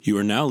You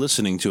are now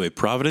listening to a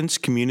Providence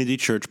Community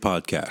Church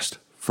podcast.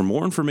 For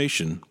more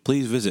information,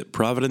 please visit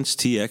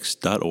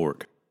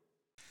providencetx.org.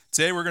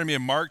 Today we're going to be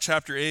in Mark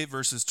chapter 8,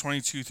 verses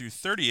 22 through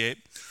 38.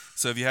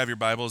 So if you have your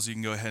Bibles, you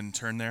can go ahead and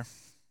turn there.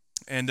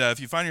 And if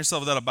you find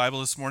yourself without a Bible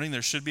this morning,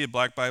 there should be a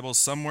black Bible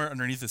somewhere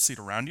underneath the seat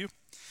around you.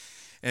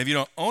 And if you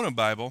don't own a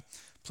Bible,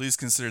 please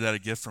consider that a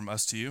gift from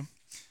us to you.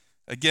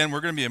 Again,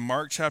 we're going to be in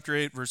Mark chapter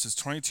 8, verses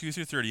 22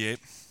 through 38.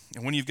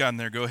 And when you've gotten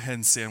there, go ahead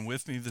and stand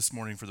with me this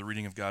morning for the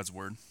reading of God's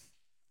Word.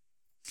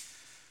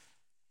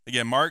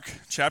 Again, Mark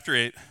chapter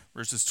 8,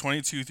 verses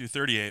 22 through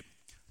 38,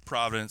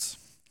 Providence,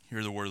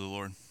 hear the word of the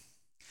Lord.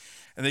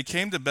 And they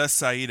came to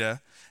Bethsaida,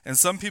 and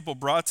some people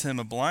brought to him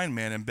a blind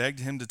man and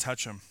begged him to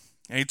touch him.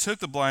 And he took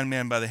the blind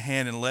man by the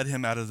hand and led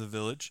him out of the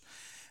village.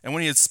 And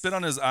when he had spit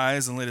on his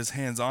eyes and laid his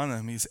hands on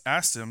him, he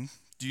asked him,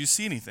 "Do you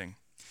see anything?"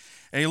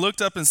 And he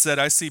looked up and said,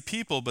 "I see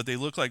people, but they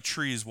look like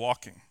trees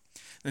walking."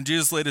 Then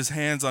Jesus laid his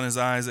hands on his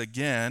eyes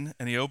again,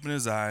 and he opened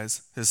his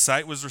eyes. His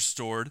sight was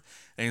restored,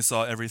 and he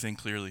saw everything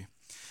clearly.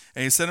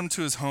 And he sent him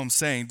to his home,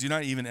 saying, "Do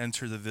not even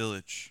enter the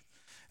village."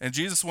 And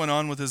Jesus went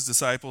on with his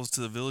disciples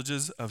to the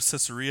villages of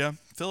Caesarea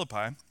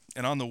Philippi.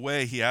 And on the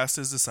way he asked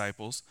his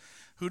disciples,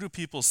 "Who do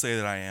people say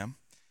that I am?"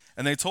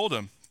 And they told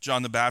him,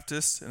 "John the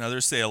Baptist, and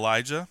others say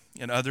Elijah,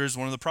 and others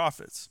one of the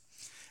prophets."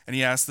 And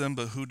he asked them,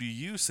 "But who do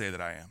you say that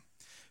I am?"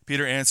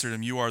 Peter answered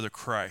him, "You are the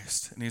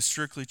Christ." And he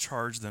strictly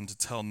charged them to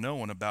tell no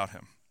one about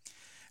him.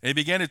 And he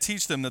began to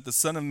teach them that the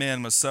Son of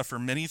Man must suffer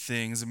many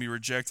things and be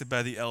rejected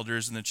by the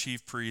elders and the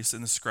chief priests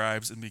and the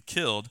scribes and be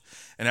killed,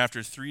 and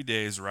after 3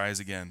 days rise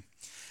again.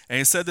 And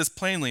he said this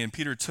plainly, and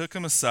Peter took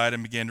him aside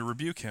and began to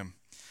rebuke him.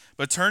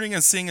 But turning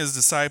and seeing his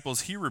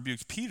disciples, he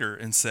rebuked Peter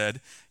and said,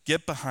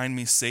 "Get behind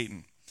me,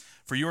 Satan,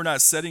 for you are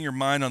not setting your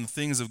mind on the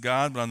things of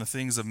God, but on the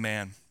things of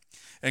man."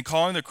 And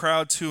calling the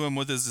crowd to him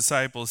with his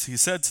disciples, he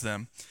said to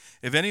them,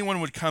 "If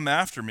anyone would come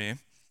after me,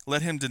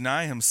 let him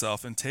deny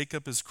himself and take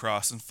up his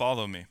cross and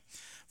follow me.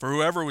 For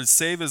whoever would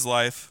save his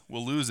life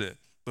will lose it,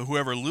 but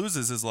whoever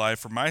loses his life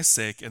for my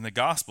sake and the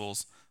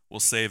gospel's will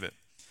save it.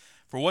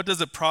 For what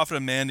does it profit a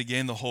man to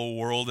gain the whole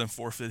world and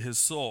forfeit his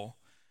soul?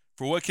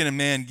 For what can a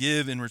man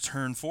give in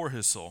return for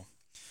his soul?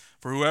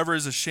 For whoever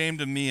is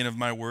ashamed of me and of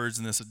my words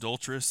in this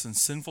adulterous and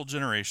sinful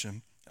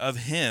generation, of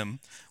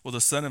him will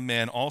the Son of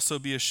Man also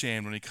be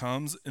ashamed when he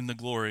comes in the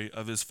glory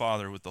of his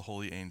Father with the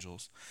holy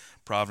angels."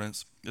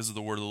 Providence, this is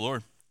the word of the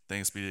Lord.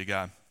 Thanks be to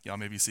God. Y'all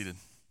may be seated.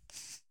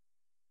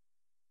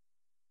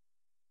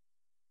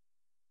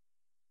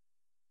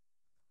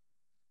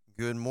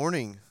 Good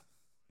morning.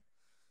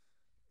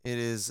 It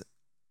is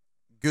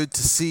good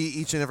to see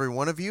each and every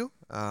one of you.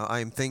 I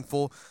am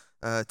thankful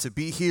to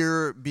be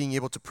here, being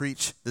able to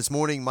preach this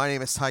morning. My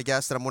name is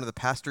Gaston. I'm one of the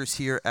pastors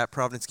here at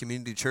Providence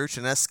Community Church.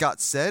 And as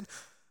Scott said,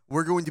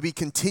 we're going to be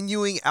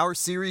continuing our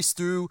series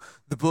through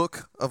the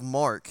book of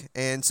Mark.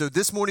 And so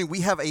this morning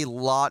we have a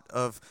lot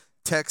of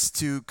text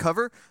to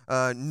cover.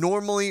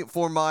 Normally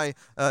for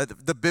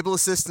the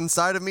biblicist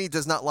inside of me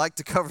does not like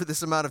to cover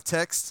this amount of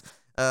text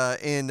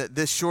in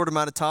this short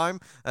amount of time.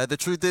 The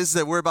truth is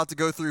that we're about to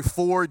go through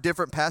 4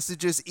 different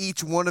passages.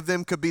 Each one of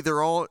them could be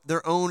their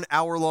own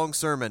hour-long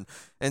sermon.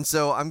 And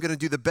so I'm going to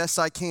do the best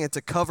I can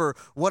to cover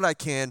what I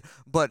can.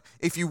 But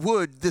if you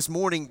would, this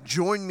morning,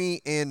 join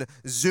me in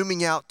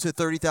zooming out to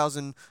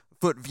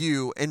 30,000-foot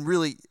view. And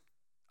really,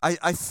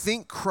 I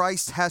think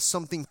Christ has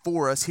something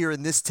for us here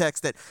in this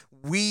text that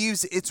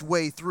weaves its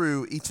way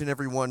through each and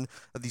every one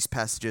of these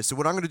passages. So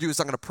what I'm going to do is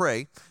I'm going to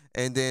pray,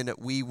 and then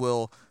we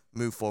will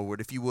move forward.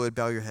 If you would,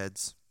 bow your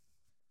heads.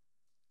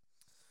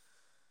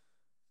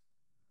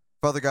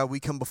 Father God, we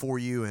come before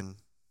you and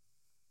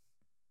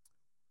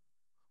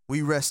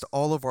we rest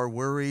all of our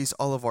worries,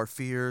 all of our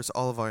fears,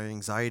 all of our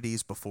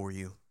anxieties before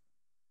you.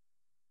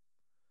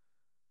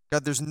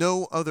 God, there's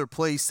no other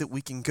place that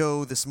we can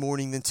go this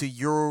morning than to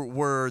your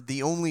word,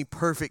 the only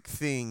perfect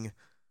thing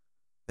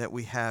that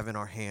we have in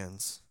our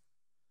hands.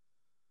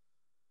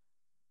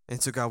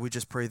 And so, God, we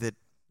just pray that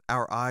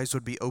our eyes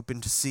would be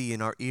open to see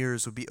and our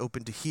ears would be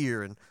open to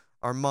hear and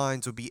our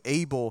minds would be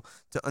able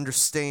to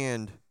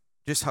understand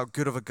just how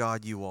good of a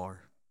God you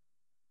are.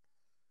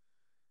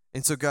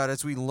 And so, God,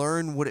 as we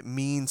learn what it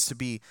means to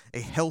be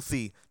a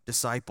healthy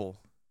disciple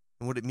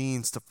and what it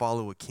means to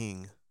follow a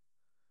king,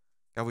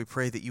 God, we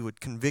pray that you would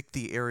convict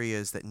the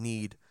areas that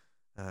need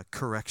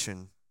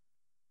correction,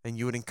 and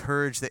you would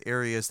encourage the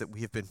areas that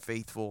we have been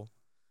faithful,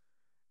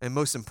 and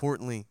most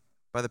importantly,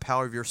 by the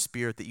power of your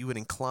Spirit, that you would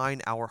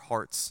incline our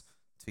hearts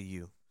to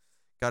you.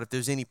 God, if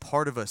there's any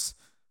part of us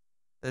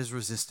that is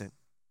resistant,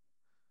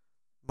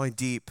 my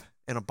deep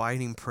and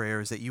abiding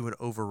prayer is that you would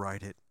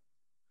override it.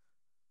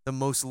 The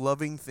most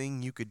loving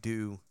thing you could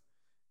do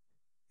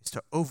is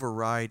to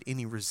override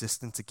any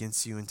resistance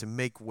against you and to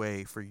make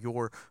way for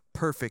your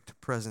perfect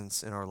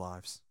presence in our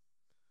lives.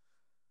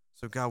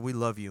 So God, we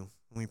love you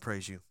and we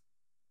praise you.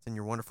 It's in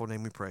your wonderful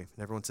name we pray.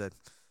 And everyone said,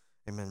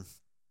 amen.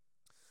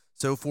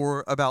 So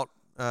for about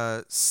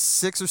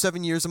 6 or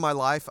 7 years of my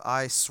life,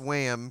 I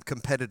swam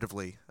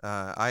competitively.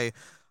 I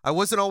I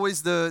wasn't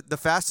always the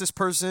fastest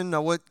person.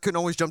 Couldn't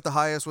always jump the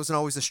highest, wasn't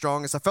always the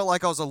strongest. I felt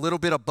like I was a little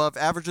bit above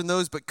average in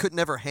those, but could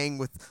never hang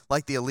with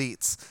like the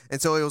elites.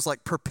 And so it was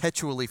like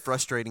perpetually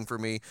frustrating for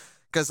me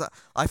because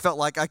I felt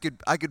like I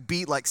could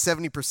beat like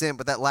 70%,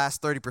 but that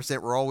last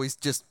 30% were always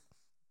just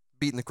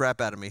beating the crap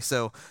out of me.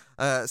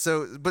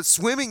 But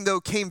swimming though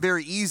came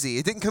very easy.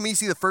 It didn't come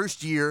easy the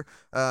first year.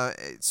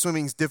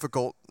 Swimming's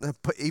difficult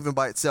even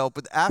by itself,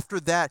 but after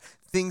that,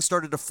 things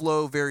started to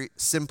flow very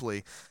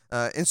simply.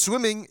 And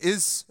swimming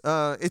it's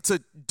a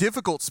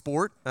difficult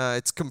sport.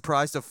 It's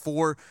comprised of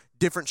 4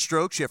 different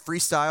strokes. You have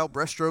freestyle,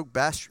 breaststroke,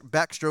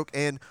 backstroke,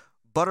 and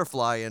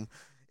butterfly. And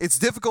it's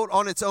difficult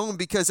on its own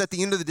because at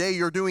the end of the day,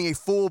 you're doing a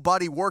full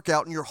body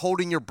workout and you're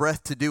holding your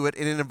breath to do it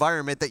in an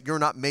environment that you're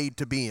not made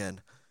to be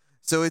in.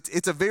 So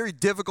it's a very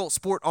difficult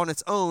sport on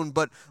its own,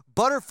 but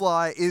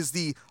butterfly is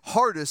the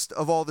hardest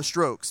of all the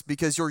strokes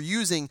because you're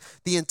using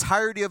the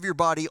entirety of your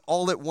body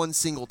all at one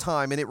single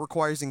time, and it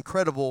requires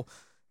incredible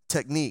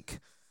technique.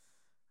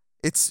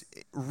 It's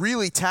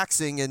really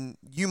taxing, and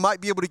you might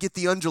be able to get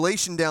the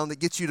undulation down that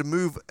gets you to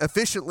move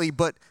efficiently,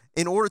 but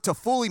in order to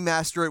fully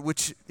master it,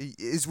 which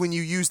is when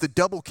you use the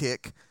double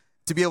kick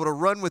to be able to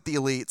run with the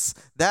elites,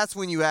 that's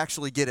when you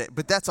actually get it.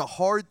 But that's a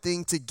hard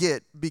thing to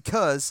get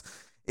because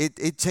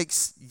it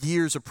takes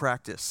years of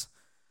practice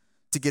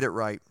to get it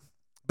right.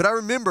 But I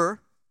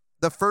remember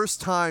the first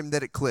time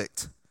that it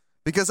clicked.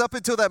 Because up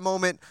until that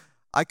moment,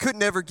 I could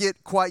never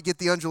quite get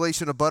the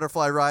undulation of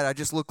butterfly right. I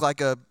just looked like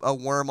a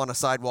worm on a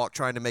sidewalk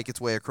trying to make its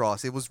way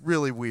across. It was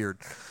really weird.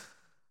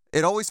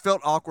 It always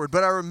felt awkward,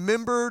 but I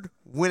remembered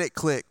when it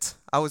clicked.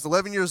 I was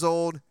 11 years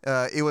old.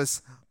 It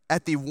was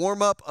at the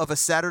warm-up of a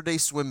Saturday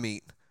swim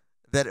meet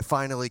that it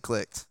finally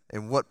clicked.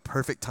 And what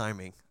perfect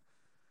timing.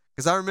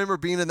 Because I remember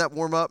being in that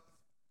warm-up,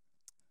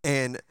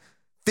 and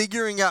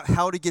figuring out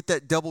how to get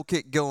that double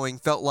kick going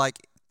felt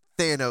like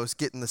Thanos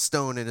getting the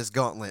stone in his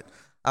gauntlet.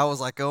 I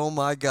was like, oh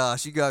my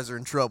gosh, you guys are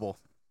in trouble.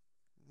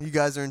 You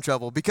guys are in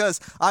trouble.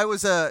 Because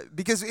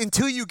because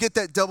until you get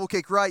that double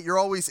kick right, you're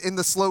always in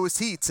the slowest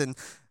heats. And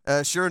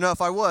sure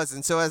enough, I was.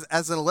 And so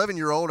as an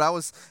 11-year-old, I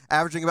was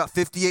averaging about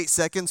 58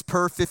 seconds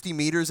per 50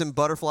 meters in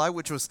butterfly,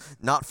 which was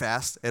not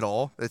fast at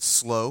all. It's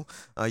slow.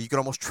 You could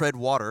almost tread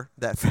water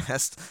that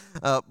fast.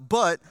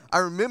 But I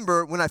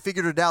remember when I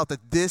figured it out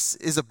that this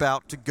is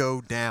about to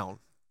go down.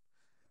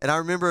 And I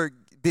remember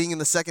being in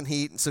the second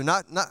heat. So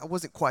I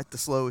wasn't quite the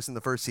slowest in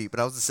the first heat,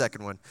 but I was the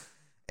second one.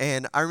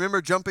 And I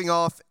remember jumping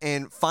off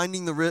and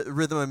finding the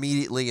rhythm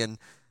immediately, and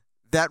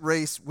that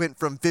race went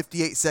from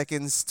 58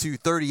 seconds to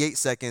 38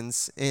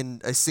 seconds in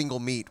a single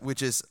meet,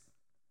 which is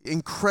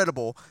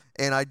incredible.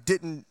 And I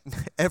didn't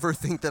ever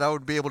think that I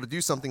would be able to do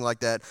something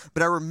like that.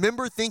 But I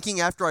remember thinking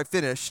after I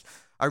finished,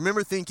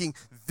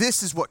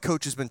 this is what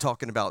Coach has been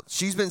talking about.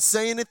 She's been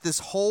saying it this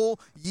whole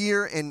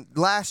year and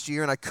last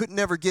year, and I could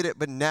never get it,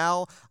 but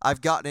now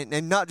I've gotten it.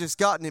 And not just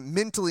gotten it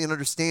mentally and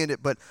understand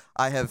it, but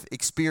I have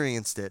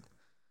experienced it.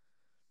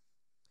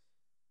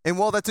 And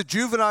while that's a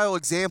juvenile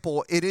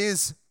example, it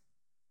is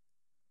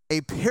a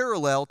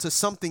parallel to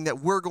something that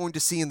we're going to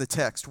see in the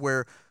text,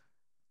 where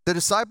the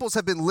disciples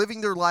have been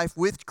living their life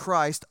with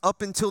Christ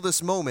up until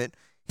this moment,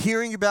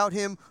 hearing about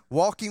him,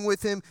 walking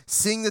with him,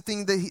 seeing the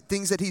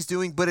things that he's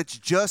doing, but it's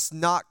just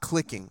not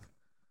clicking.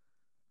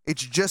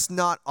 It's just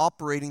not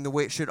operating the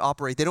way it should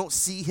operate. They don't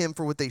see him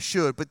for what they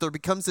should, but there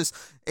becomes this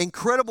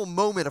incredible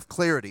moment of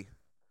clarity,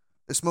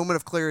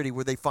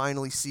 where they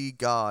finally see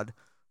God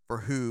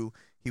for who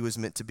he was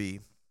meant to be.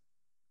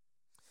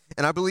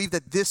 And I believe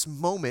that this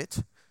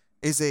moment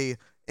is a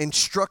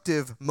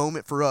instructive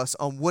moment for us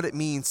on what it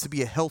means to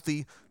be a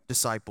healthy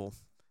disciple.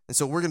 And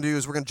so what we're going to do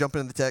is we're going to jump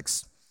into the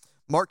text.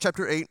 Mark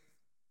chapter 8,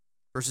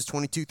 verses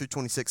 22 through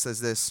 26 says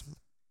this.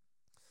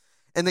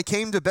 And they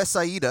came to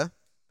Bethsaida,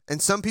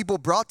 and some people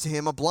brought to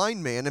him a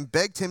blind man and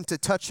begged him to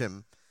touch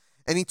him.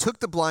 And he took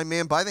the blind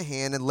man by the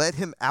hand and led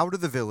him out of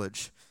the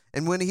village.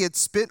 And when he had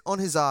spit on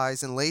his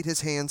eyes and laid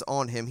his hands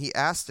on him, he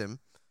asked him,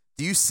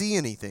 "Do you see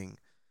anything?"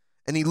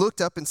 And he looked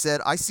up and said,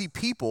 "I see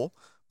people,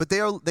 but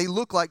they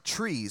look like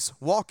trees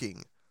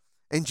walking."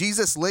 And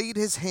Jesus laid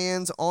his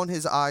hands on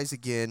his eyes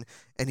again,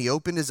 and he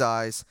opened his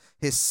eyes.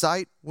 His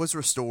sight was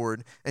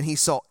restored, and he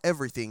saw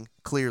everything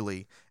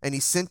clearly. And he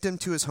sent him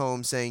to his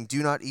home, saying,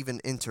 "Do not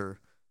even enter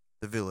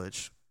the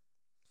village."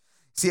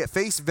 See, at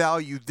face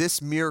value,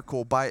 this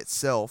miracle by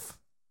itself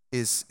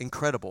is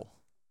incredible.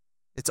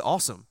 It's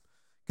awesome.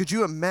 Could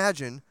you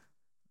imagine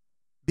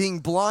being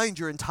blind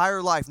your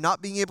entire life, not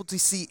being able to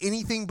see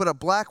anything but a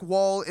black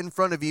wall in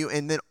front of you,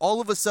 and then all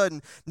of a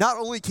sudden, not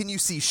only can you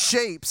see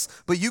shapes,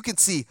 but you can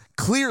see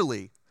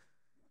clearly,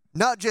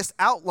 not just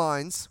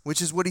outlines,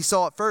 which is what he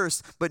saw at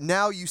first, but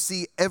now you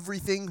see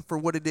everything for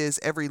what it is,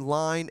 every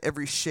line,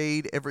 every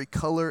shade, every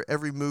color,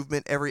 every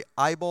movement, every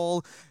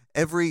eyeball,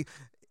 every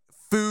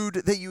food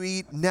that you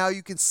eat. Now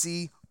you can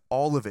see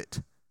all of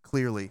it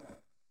clearly.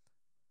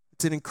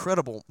 It's an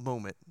incredible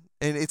moment,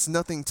 and it's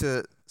nothing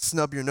to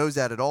snub your nose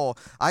at all.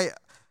 I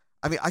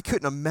mean, I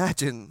couldn't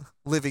imagine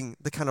living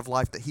the kind of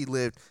life that he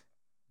lived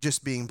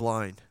just being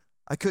blind.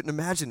 I couldn't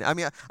imagine it. I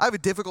mean, I have a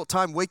difficult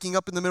time waking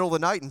up in the middle of the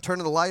night and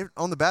turning the light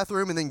on the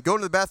bathroom and then going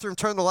to the bathroom,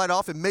 turning the light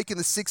off, and making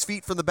the 6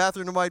 feet from the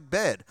bathroom to my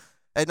bed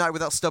at night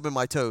without stubbing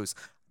my toes.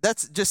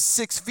 That's just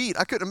 6 feet.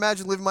 I couldn't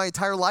imagine living my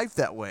entire life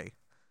that way.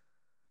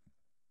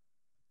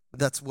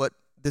 That's what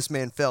this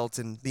man felt,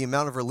 and the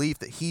amount of relief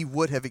that he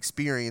would have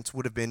experienced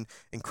would have been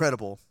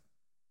incredible.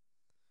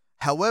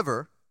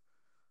 However,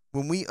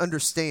 when we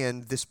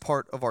understand this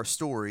part of our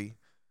story,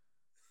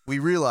 we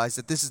realize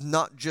that this is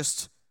not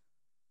just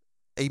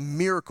a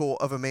miracle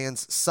of a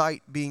man's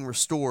sight being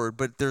restored,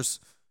 but there's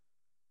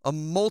a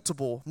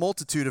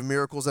multitude of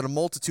miracles and a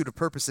multitude of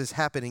purposes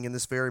happening in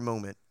this very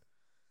moment.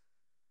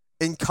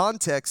 In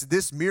context,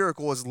 this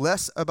miracle is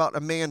less about a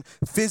man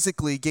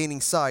physically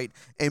gaining sight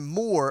and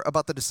more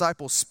about the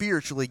disciples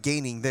spiritually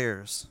gaining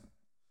theirs.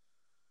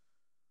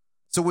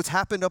 So what's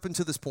happened up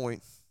until this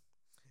point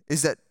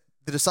is that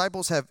the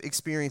disciples have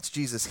experienced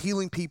Jesus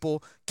healing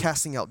people,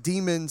 casting out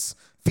demons,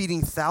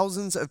 feeding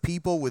thousands of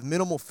people with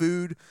minimal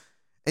food.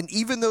 And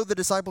even though the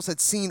disciples had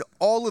seen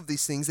all of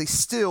these things, they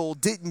still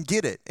didn't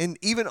get it. And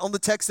even on the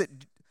text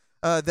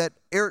that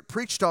Eric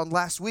preached on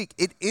last week,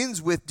 it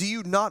ends with, do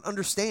you not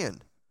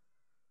understand?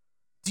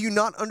 Do you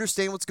not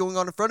understand what's going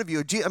on in front of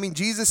you? I mean,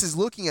 Jesus is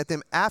looking at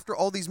them after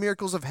all these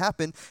miracles have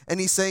happened,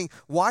 and he's saying,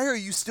 why are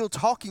you still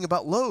talking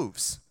about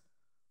loaves?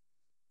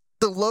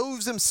 The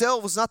loaves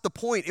themselves was not the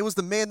point. It was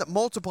the man that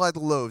multiplied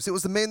the loaves. It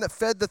was the man that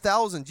fed the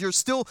thousands. You're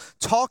still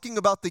talking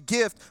about the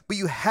gift, but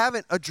you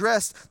haven't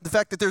addressed the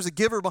fact that there's a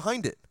giver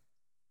behind it.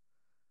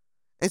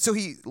 And so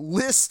he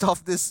lists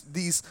off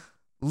these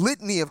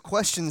litany of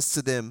questions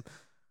to them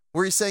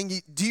where he's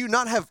saying, do you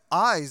not have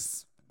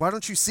eyes? Why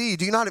don't you see?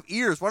 Do you not have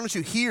ears? Why don't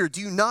you hear? Do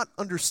you not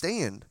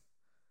understand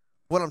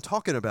what I'm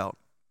talking about?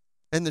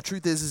 And the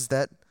truth is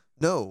that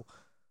no,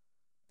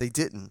 they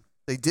didn't.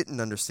 They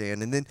didn't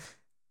understand. And then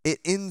it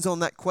ends on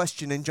that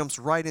question and jumps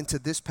right into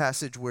this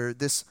passage where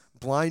this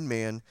blind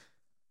man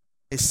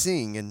is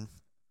seeing. And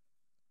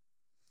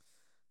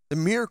the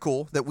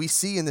miracle that we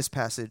see in this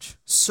passage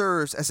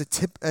serves as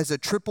a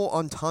triple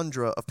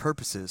entendre of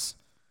purposes.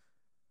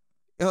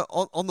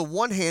 On the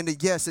one hand,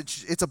 yes,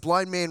 it's a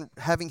blind man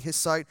having his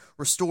sight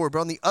restored. But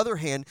on the other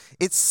hand,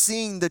 it's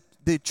seeing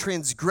the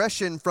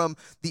transgression from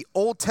the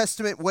Old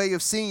Testament way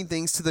of seeing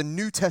things to the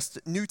New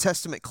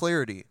Testament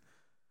clarity.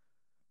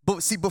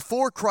 But see,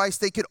 before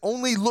Christ, they could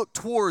only look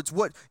towards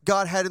what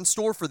God had in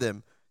store for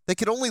them. They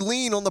could only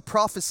lean on the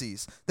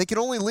prophecies. They could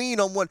only lean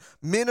on what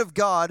men of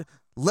God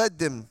led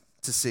them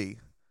to see.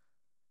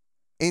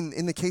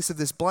 In the case of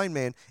this blind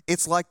man,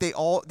 it's like they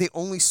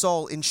only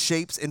saw in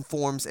shapes and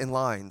forms and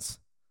lines.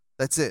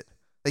 That's it.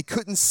 They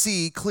couldn't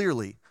see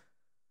clearly.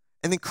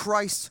 And then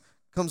Christ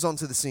comes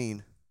onto the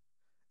scene.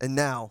 And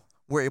now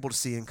we're able to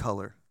see in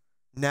color.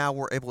 Now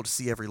we're able to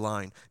see every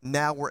line.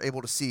 Now we're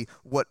able to see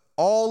what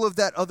all of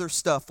that other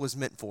stuff was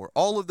meant for.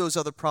 All of those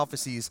other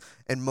prophecies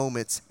and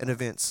moments and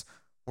events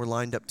were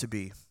lined up to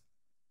be.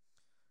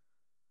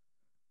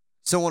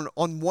 So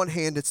on one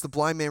hand, it's the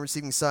blind man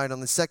receiving sight. On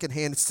the second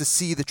hand, it's to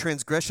see the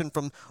transgression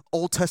from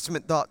Old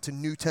Testament thought to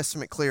New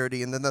Testament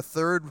clarity. And then the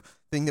third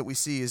thing that we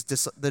see is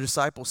the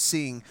disciples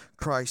seeing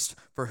Christ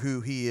for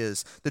who he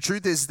is. The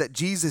truth is that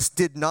Jesus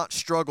did not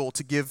struggle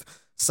to give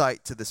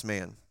sight to this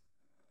man.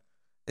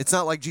 It's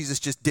not like Jesus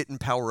just didn't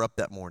power up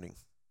that morning.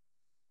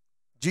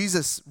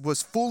 Jesus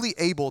was fully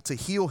able to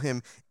heal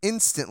him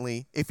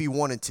instantly if he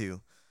wanted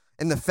to.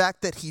 And the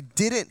fact that he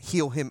didn't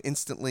heal him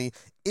instantly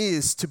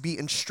is to be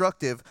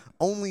instructive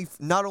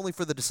not only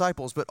for the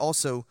disciples, but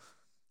also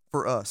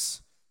for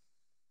us.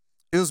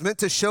 It was meant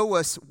to show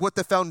us what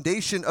the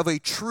foundation of a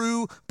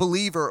true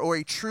believer or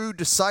a true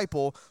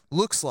disciple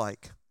looks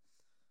like.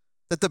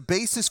 That the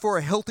basis for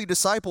a healthy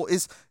disciple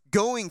is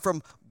going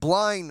from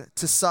blind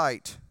to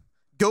sight,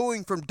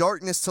 going from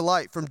darkness to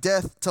light, from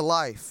death to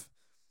life.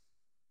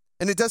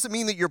 And it doesn't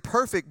mean that you're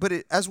perfect, but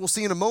as we'll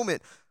see in a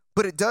moment,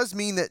 but it does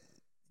mean that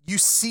you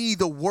see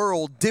the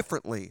world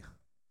differently.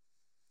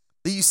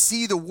 That you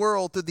see the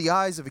world through the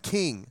eyes of a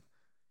king.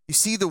 You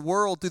see the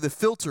world through the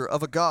filter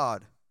of a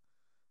God.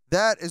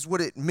 That is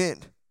what it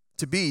meant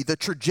to be. The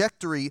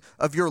trajectory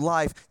of your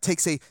life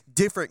takes a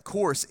different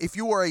course. If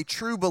you are a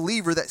true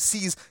believer that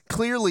sees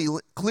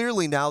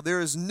clearly now,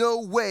 there is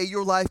no way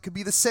your life could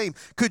be the same.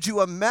 Could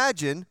you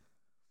imagine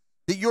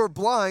that you're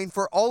blind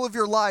for all of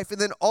your life and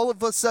then all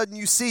of a sudden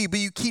you see, but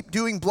you keep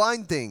doing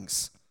blind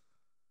things?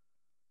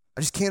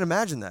 I just can't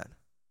imagine that.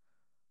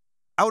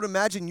 I would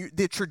imagine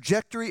the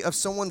trajectory of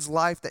someone's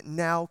life that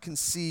now can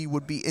see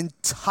would be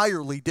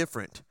entirely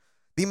different.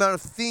 The amount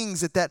of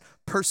things that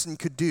person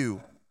could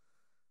do.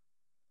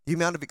 The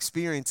amount of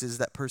experiences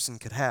that person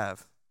could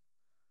have.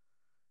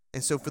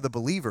 And so for the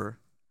believer,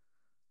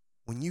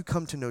 when you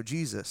come to know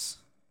Jesus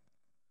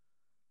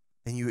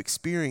and you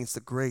experience the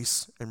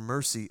grace and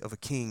mercy of a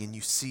king and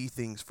you see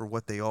things for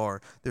what they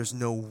are, there's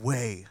no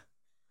way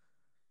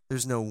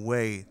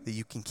that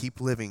you can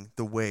keep living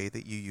the way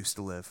that you used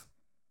to live.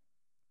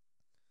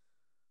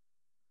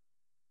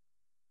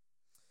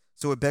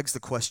 So it begs the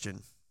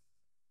question,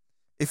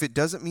 if it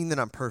doesn't mean that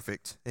I'm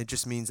perfect, it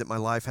just means that my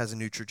life has a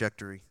new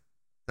trajectory.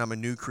 and I'm a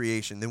new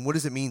creation. Then what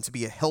does it mean to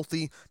be a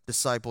healthy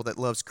disciple that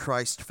loves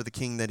Christ for the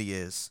King that he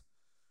is?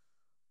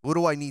 What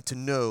do I need to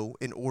know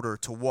in order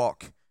to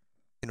walk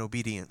in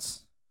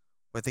obedience?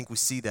 I think we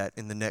see that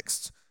in the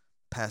next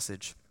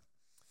passage.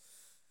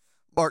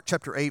 Mark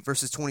chapter 8,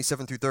 verses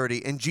 27 through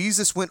 30. And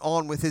Jesus went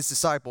on with his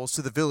disciples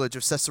to the village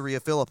of Caesarea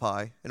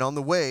Philippi. And on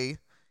the way,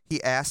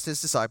 he asked his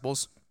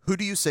disciples, "Who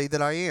do you say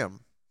that I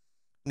am?"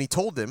 And he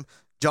told them,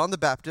 "John the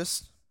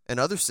Baptist, and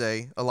others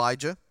say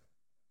Elijah,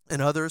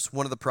 and others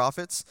one of the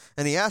prophets."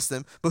 And he asked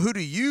them, "But who do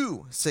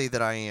you say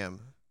that I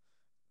am?"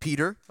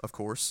 Peter, of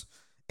course,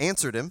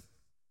 answered him,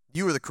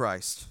 "You are the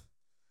Christ."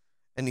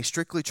 And he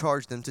strictly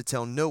charged them to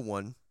tell no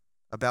one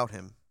about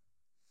him.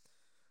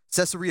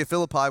 Caesarea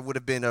Philippi would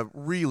have been a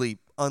really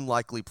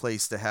unlikely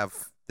place to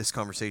have this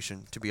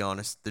conversation, to be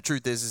honest. The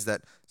truth is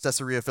that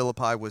Caesarea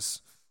Philippi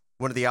was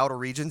one of the outer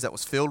regions that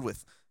was filled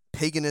with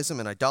paganism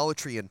and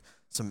idolatry and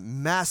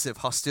some massive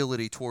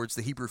hostility towards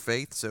the Hebrew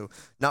faith, so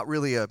not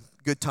really a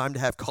good time to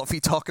have coffee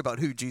talk about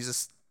who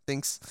Jesus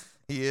thinks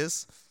he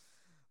is.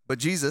 But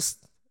Jesus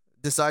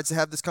decides to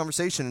have this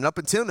conversation, and up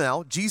until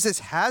now, Jesus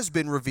has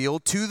been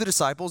revealed to the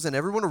disciples and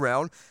everyone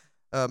around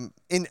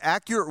in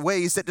accurate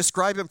ways that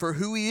describe him for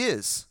who he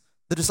is.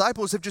 The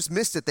disciples have just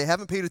missed it. They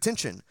haven't paid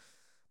attention.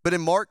 But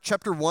in Mark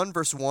chapter 1,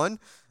 verse 1,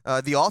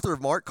 the author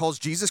of Mark calls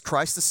Jesus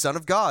Christ the Son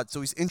of God,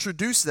 so he's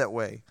introduced that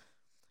way.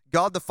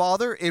 God the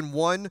Father in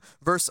 1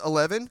 verse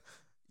 11,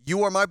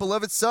 "You are my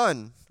beloved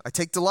Son, I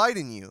take delight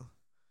in you."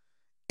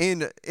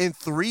 In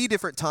 3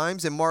 different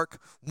times in Mark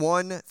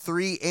 1,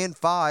 3, and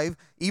 5,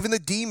 even the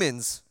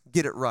demons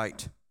get it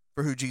right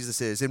for who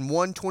Jesus is. In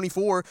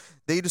 1:24,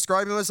 they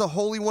describe him as the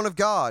Holy One of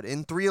God.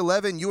 In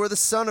 3:11, "You are the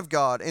Son of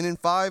God." And in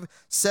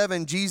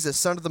 5:7, Jesus,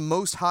 Son of the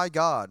Most High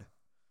God.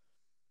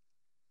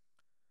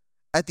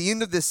 At the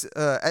end of this,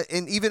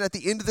 and even at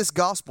the end of this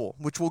gospel,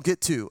 which we'll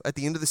get to at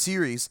the end of the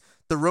series,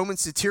 the Roman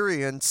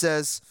centurion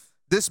says,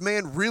 this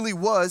man really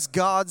was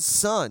God's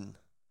son.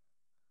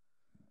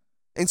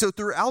 And so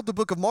throughout the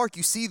book of Mark,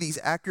 you see these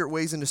accurate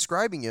ways in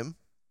describing him.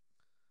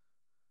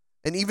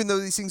 And even though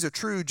these things are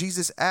true,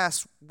 Jesus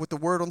asks what the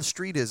word on the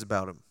street is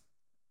about him.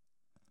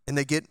 And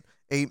they get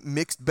a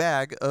mixed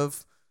bag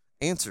of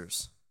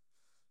answers.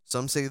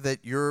 Some say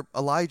that you're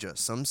Elijah.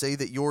 Some say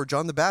that you're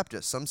John the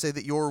Baptist. Some say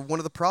that you're one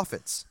of the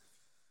prophets.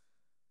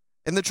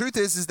 And the truth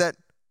is that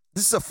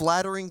this is a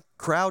flattering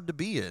crowd to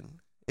be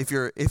in. If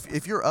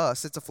you're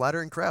us, it's a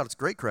flattering crowd. It's a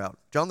great crowd.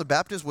 John the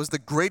Baptist was the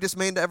greatest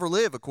man to ever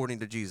live, according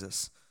to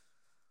Jesus.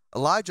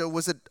 Elijah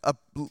was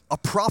a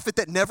prophet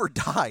that never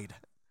died,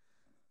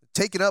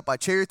 taken up by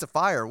chariots of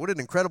fire. What an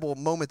incredible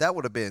moment that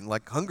would have been,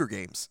 like Hunger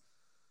Games.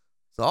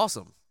 It's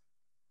awesome.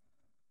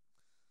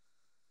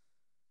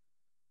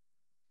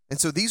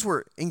 And so these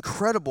were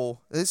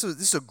incredible. This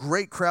is a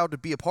great crowd to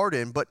be a part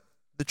in, but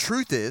the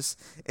truth is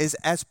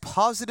as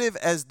positive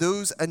as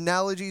those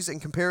analogies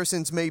and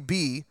comparisons may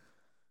be,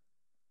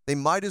 they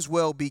might as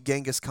well be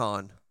Genghis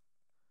Khan.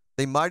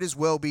 They might as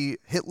well be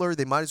Hitler.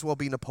 They might as well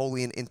be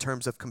Napoleon in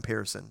terms of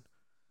comparison.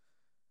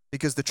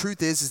 Because the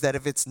truth is that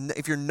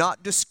if you're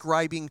not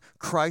describing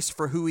Christ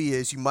for who he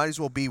is, you might as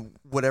well be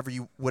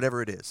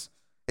whatever it is.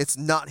 It's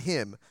not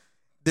him.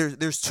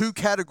 There's 2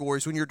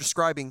 categories when you're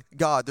describing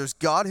God. There's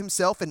God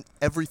himself and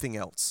everything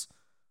else.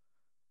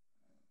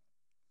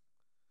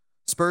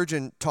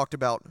 Spurgeon talked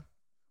about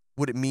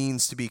what it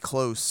means to be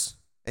close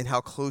and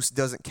how close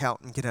doesn't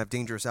count and can have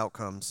dangerous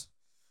outcomes.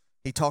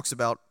 He talks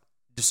about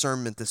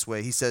discernment this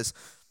way. He says,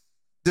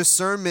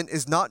 discernment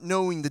is not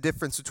knowing the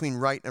difference between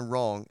right and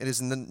wrong. It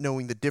is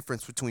knowing the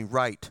difference between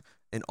right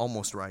and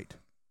almost right.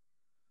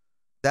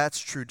 That's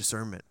true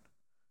discernment.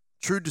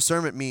 True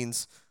discernment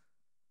means,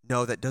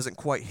 no, that doesn't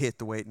quite hit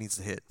the way it needs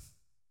to hit.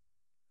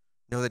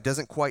 No, that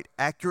doesn't quite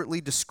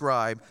accurately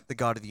describe the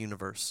God of the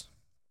universe.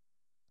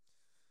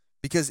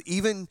 Because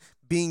even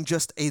being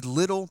just a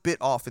little bit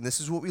off, and this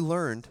is what we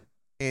learned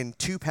in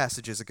 2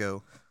 passages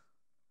ago.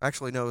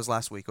 Actually, no, it was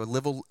last week. A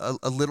little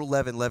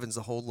leaven leavens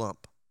the whole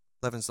lump,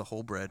 leavens the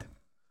whole bread.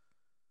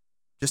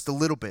 Just a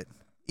little bit,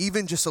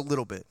 even just a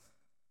little bit,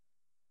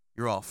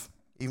 you're off.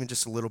 Even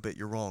just a little bit,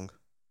 you're wrong.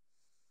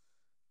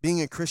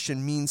 Being a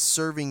Christian means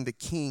serving the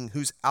King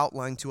who's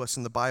outlined to us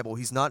in the Bible.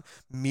 He's not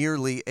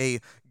merely a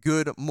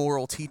good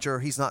moral teacher.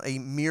 He's not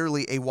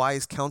merely a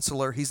wise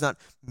counselor. He's not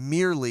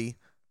merely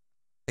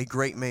a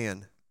great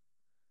man.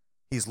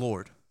 He's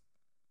Lord.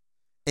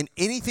 And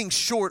anything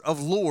short of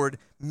Lord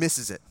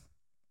misses it.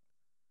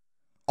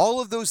 All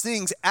of those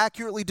things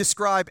accurately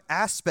describe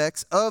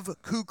aspects of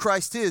who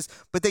Christ is,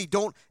 but they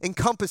don't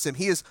encompass him.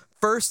 He is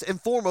first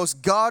and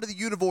foremost God of the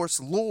universe,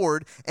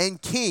 Lord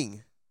and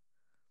King.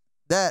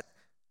 That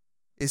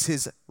is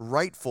his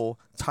rightful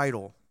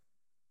title.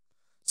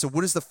 So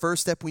what is the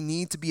first step we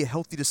need to be a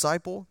healthy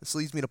disciple? This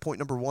leads me to point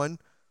number 1.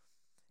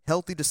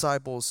 Healthy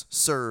disciples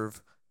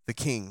serve the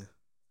King.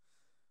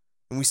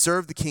 And we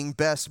serve the King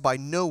best by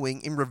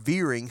knowing and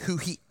revering who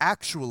he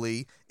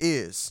actually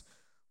is.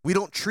 We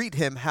don't treat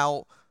him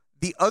how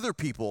the other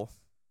people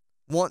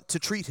want to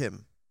treat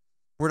him.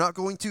 We're not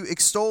going to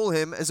extol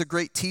him as a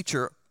great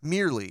teacher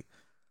merely,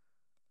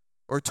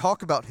 or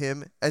talk about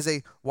him as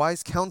a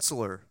wise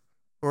counselor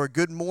or a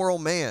good moral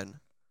man.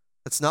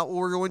 That's not what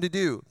we're going to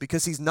do,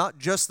 because he's not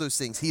just those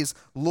things. He is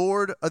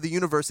Lord of the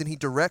universe, and he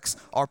directs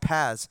our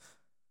paths.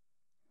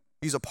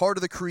 He's a part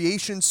of the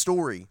creation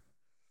story.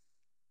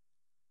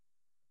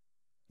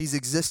 He's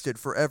existed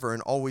forever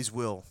and always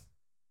will.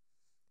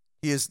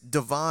 He is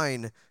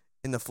divine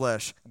in the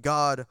flesh,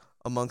 God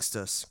amongst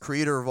us,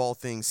 creator of all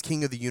things,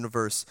 king of the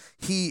universe.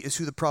 He is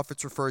who the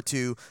prophets refer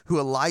to, who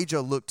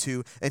Elijah looked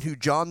to, and who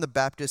John the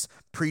Baptist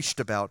preached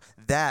about.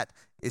 That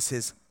is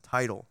his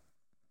title.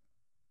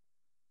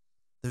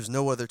 There's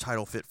no other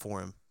title fit for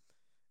him.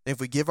 And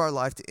if we give our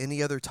life to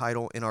any other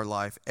title in our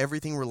life,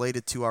 everything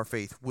related to our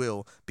faith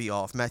will be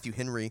off. Matthew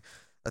Henry,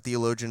 a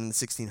theologian in the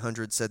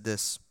 1600s, said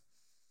this.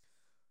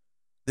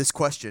 This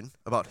question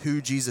about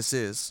who Jesus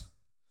is,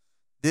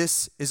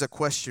 this is a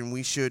question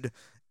we should,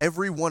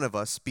 every one of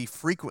us, be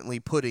frequently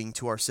putting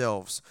to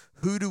ourselves.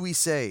 Who do we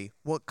say?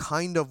 What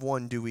kind of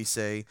one do we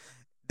say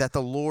that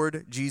the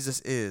Lord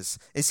Jesus is?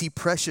 Is he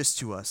precious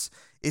to us?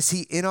 Is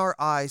he in our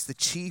eyes the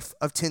chief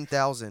of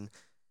 10,000?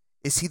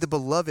 Is he the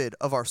beloved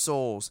of our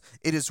souls?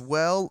 It is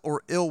well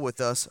or ill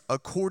with us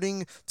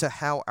according to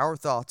how our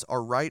thoughts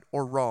are right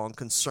or wrong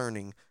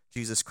concerning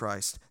Jesus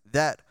Christ.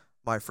 That,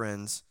 my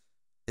friends,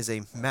 is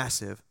a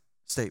massive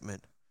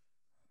statement.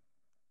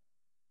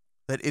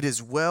 That it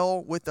is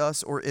well with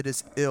us or it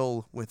is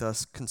ill with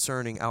us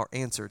concerning our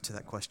answer to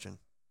that question.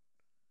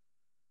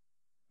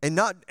 And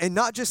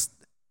not just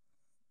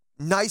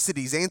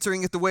niceties,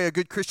 answering it the way a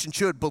good Christian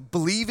should, but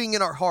believing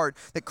in our heart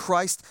that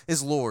Christ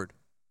is Lord.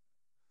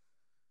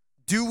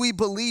 Do we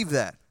believe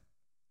that?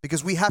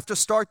 Because we have to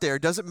start there.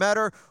 It doesn't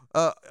matter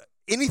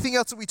anything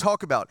else that we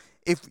talk about.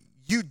 If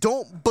you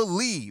don't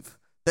believe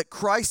that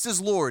Christ is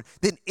Lord,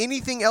 then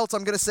anything else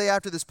I'm going to say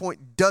after this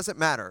point doesn't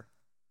matter.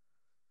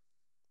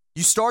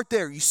 You start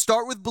there. You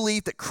start with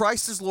belief that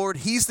Christ is Lord,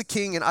 he's the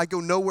king, and I go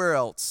nowhere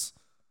else.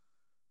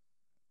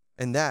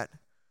 And that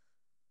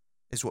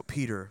is what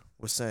Peter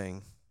was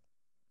saying.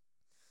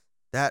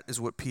 That is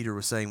what Peter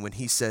was saying when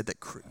he said that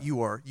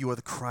you are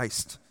the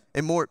Christ.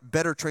 And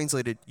better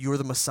translated, you are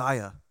the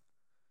Messiah.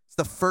 It's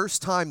the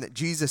first time that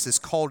Jesus is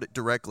called it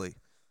directly.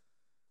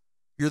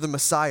 You're the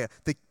Messiah,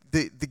 the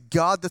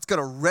God that's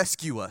going to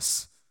rescue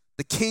us,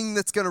 the King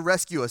that's going to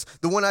rescue us.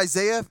 The one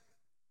Isaiah,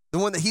 the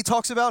one that he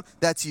talks about,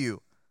 that's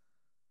you.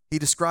 He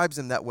describes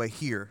him that way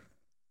here.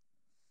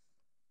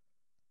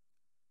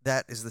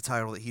 That is the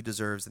title that he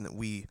deserves and that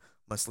we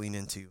must lean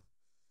into.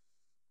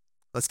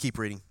 Let's keep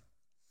reading.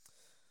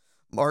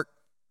 Mark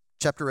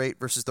chapter 8,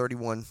 verses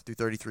 31 through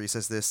 33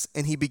 says this,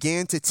 "And he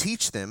began to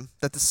teach them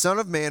that the Son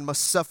of Man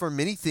must suffer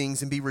many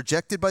things and be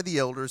rejected by the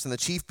elders and the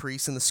chief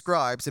priests and the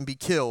scribes and be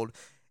killed,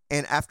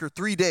 and after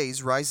 3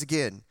 days rise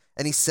again.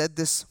 And he said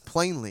this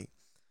plainly.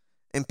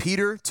 And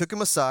Peter took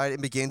him aside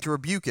and began to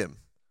rebuke him.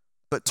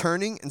 But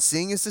turning and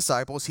seeing his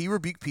disciples, he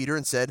rebuked Peter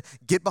and said,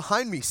 'Get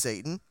behind me,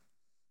 Satan,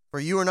 for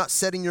you are not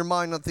setting your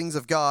mind on things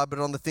of God, but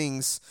on the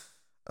things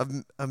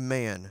of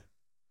man.'"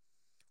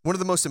 One of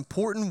the most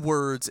important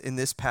words in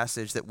this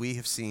passage that we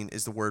have seen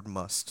is the word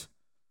must.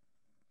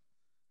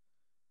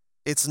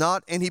 It's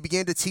not, and he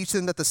began to teach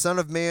them that the Son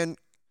of Man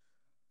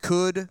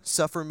could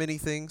suffer many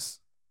things.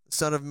 The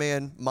Son of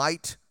Man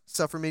might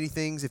suffer many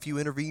things if you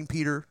intervene,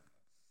 Peter.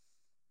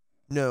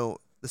 No,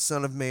 the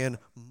Son of Man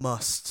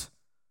must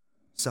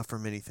suffer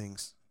many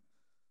things.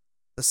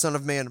 The Son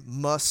of Man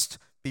must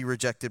be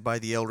rejected by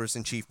the elders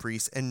and chief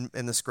priests and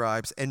the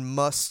scribes, and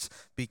must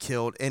be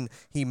killed, and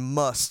he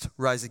must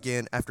rise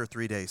again after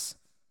 3 days.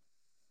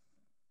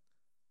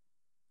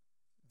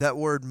 That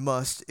word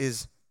must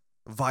is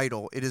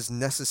vital. It is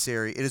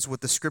necessary. It is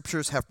what the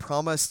scriptures have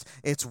promised.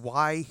 It's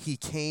why he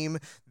came.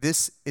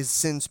 This is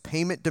sin's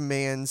payment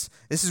demands.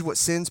 This is what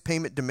sin's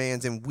payment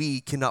demands, and we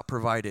cannot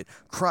provide it.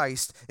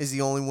 Christ is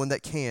the only one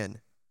that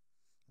can.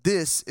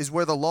 This is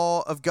where the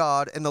law of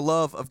God and the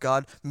love of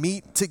God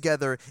meet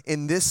together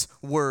in this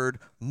word,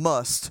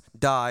 must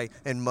die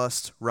and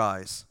must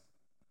rise.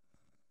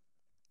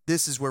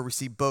 This is where we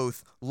see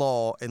both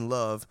law and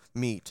love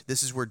meet.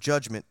 This is where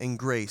judgment and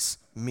grace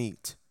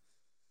meet.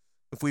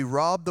 If we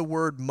rob the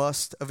word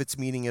must of its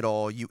meaning at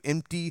all, you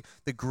empty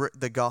the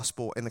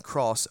gospel and the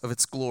cross of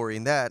its glory.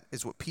 And that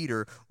is what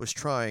Peter was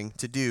trying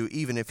to do,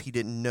 even if he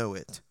didn't know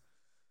it.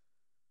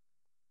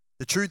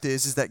 The truth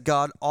is that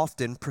God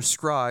often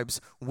prescribes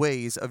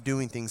ways of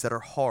doing things that are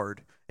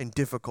hard and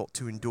difficult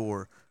to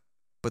endure,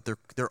 but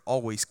they're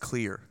always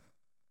clear.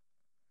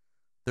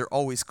 They're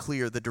always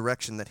clear the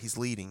direction that he's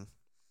leading.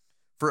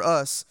 For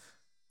us,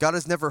 God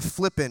is never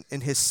flippant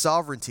in his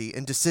sovereignty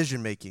and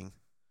decision-making.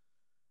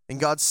 And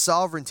God's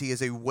sovereignty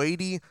is a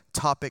weighty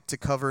topic to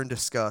cover and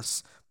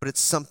discuss, but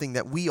it's something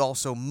that we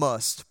also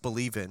must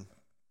believe in.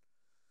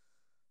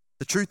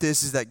 The truth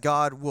is that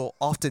God will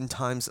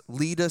oftentimes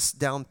lead us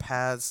down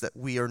paths that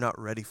we are not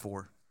ready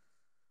for.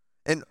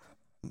 And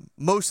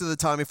most of the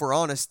time, if we're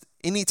honest,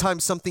 anytime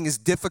something is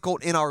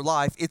difficult in our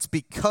life, it's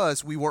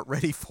because we weren't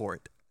ready for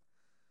it.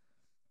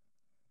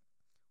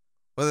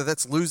 Whether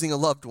that's losing a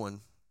loved one,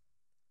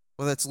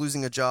 whether that's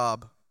losing a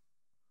job,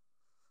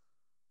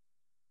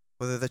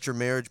 Whether that's your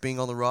marriage being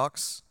on the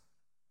rocks,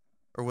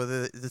 or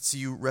whether it's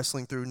you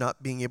wrestling through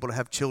not being able to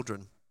have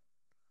children.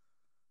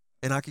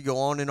 And I could go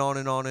on and on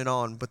and on and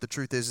on, but the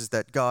truth is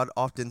that God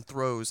often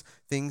throws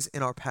things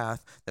in our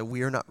path that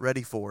we are not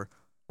ready for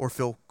or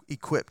feel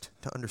equipped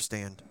to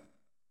understand.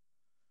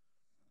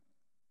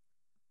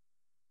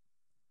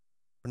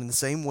 But in the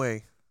same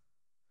way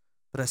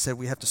that I said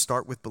we have to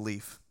start with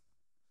belief,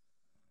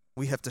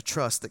 we have to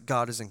trust that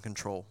God is in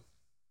control.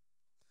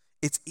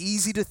 It's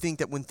easy to think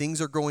that when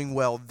things are going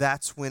well,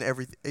 that's when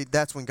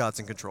God's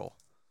in control.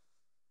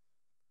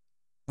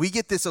 We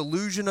get this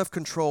illusion of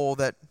control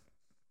that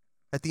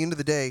at the end of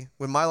the day,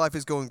 when my life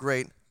is going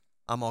great,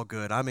 I'm all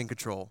good, I'm in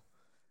control.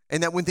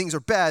 And that when things are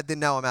bad, then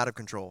now I'm out of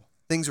control.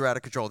 Things are out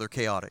of control, they're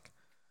chaotic.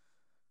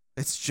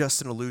 It's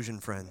just an illusion,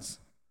 friends.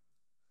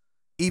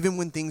 Even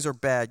when things are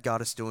bad,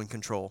 God is still in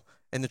control.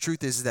 And the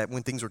truth is that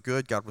when things were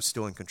good, God was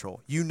still in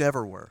control. You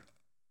never were.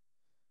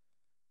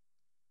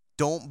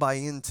 Don't buy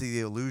into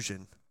the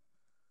illusion.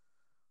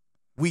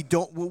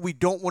 What we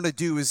don't want to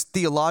do is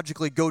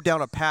theologically go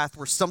down a path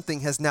where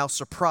something has now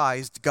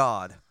surprised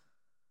God,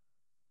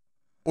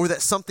 or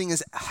that something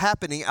is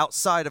happening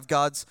outside of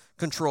God's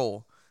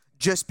control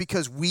just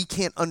because we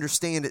can't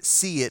understand it,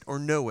 see it, or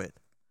know it.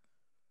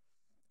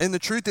 And the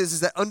truth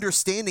is that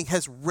understanding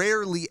has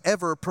rarely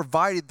ever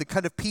provided the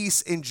kind of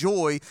peace and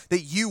joy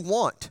that you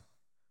want.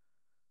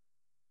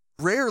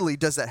 Rarely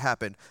does that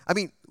happen. I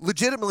mean,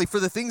 legitimately, for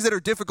the things that are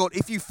difficult,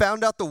 if you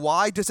found out the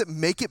why, does it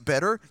make it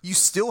better? You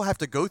still have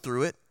to go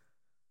through it.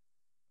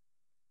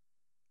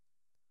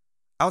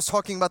 I was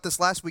talking about this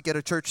last week at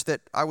a church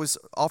that I was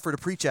offered to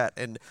preach at,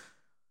 and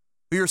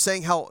we were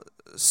saying how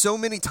so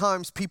many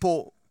times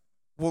people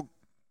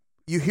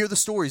you hear the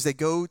stories, they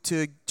go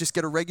to just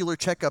get a regular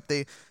checkup,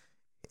 they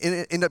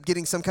end up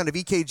getting some kind of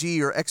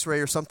EKG or x-ray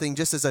or something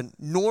just as a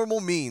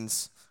normal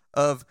means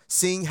of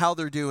seeing how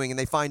they're doing, and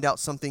they find out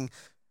something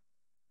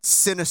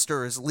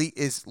sinister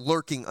is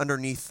lurking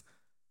underneath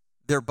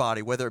their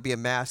body, whether it be a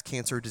mass,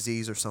 cancer,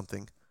 disease, or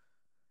something.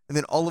 And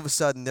then all of a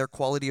sudden, their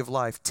quality of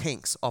life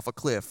tanks off a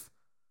cliff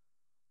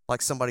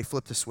like somebody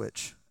flipped a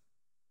switch.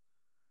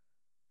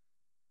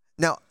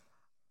 Now,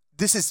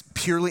 this is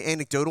purely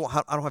anecdotal.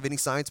 I don't have any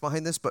science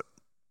behind this, but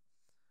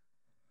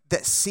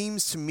that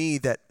seems to me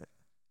that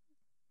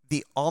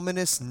the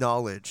ominous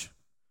knowledge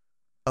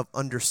of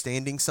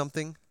understanding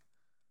something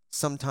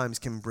sometimes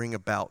can bring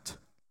about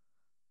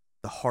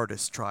the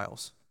hardest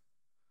trials.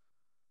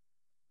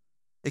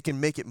 It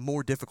can make it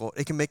more difficult.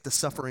 It can make the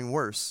suffering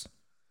worse.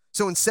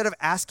 So instead of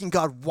asking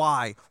God,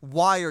 why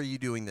are you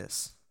doing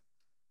this?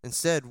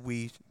 Instead,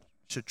 we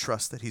should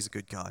trust that He's a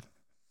good God.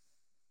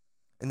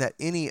 And that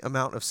any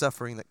amount of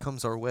suffering that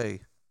comes our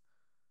way,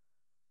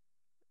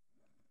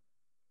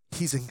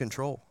 He's in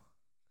control.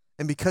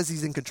 And because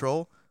He's in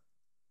control,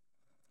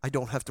 I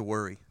don't have to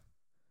worry.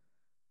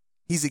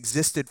 He's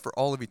existed for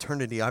all of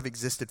eternity. I've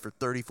existed for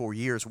 34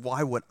 years.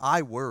 Why would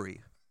I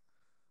worry?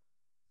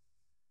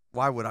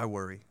 Why would I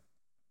worry?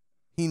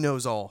 He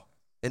knows all,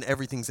 and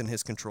everything's in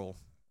His control.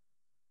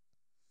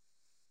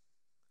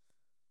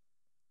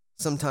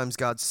 Sometimes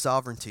God's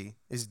sovereignty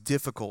is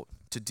difficult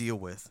to deal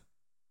with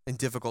and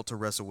difficult to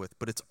wrestle with,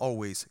 but it's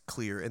always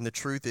clear. And the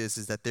truth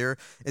is that there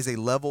is a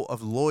level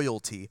of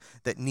loyalty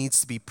that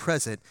needs to be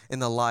present in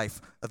the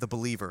life of the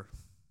believer.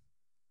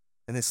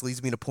 And this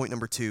leads me to point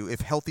number 2.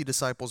 If healthy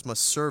disciples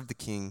must serve the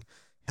King,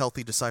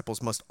 healthy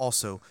disciples must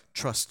also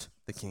trust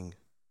the King.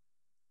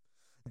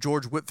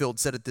 George Whitefield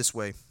said it this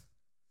way: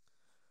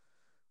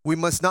 we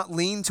must not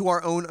lean to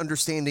our own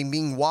understanding,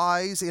 being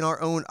wise in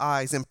our own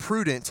eyes and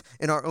prudent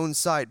in our own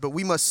sight, but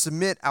we must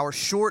submit our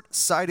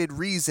short-sighted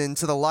reason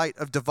to the light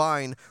of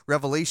divine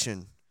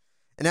revelation.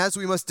 And as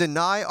we must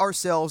deny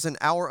ourselves and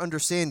our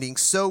understanding,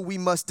 so we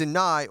must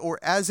deny, or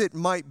as it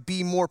might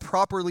be more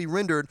properly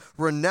rendered,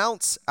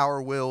 renounce our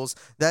wills.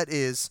 That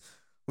is,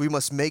 we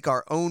must make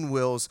our own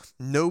wills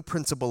no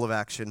principle of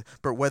action,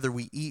 but whether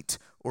we eat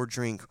or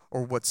drink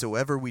or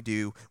whatsoever we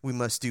do, we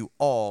must do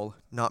all,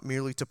 not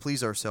merely to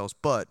please ourselves,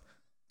 but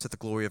to the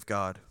glory of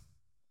God.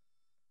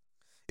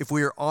 If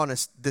we are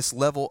honest, this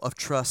level of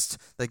trust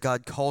that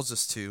God calls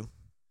us to,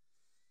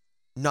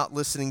 not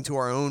listening to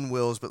our own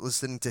wills, but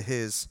listening to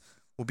His,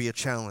 will be a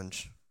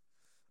challenge.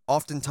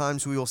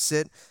 Oftentimes we will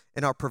sit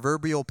in our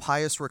proverbial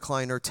pious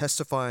recliner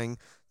testifying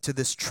to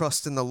this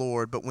trust in the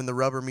Lord, but when the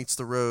rubber meets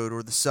the road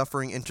or the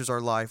suffering enters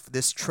our life,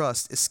 this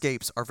trust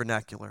escapes our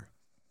vernacular.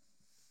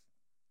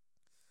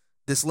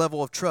 This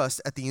level of trust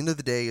at the end of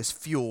the day is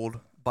fueled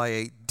by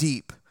a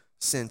deep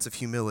sense of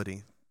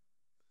humility.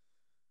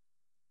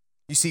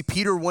 You see,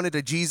 Peter wanted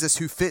a Jesus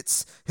who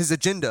fits his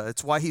agenda.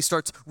 It's why he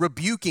starts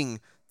rebuking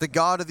the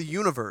God of the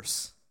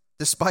universe.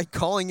 Despite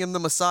calling him the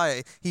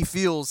Messiah, he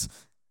feels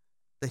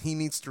that he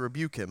needs to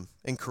rebuke him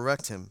and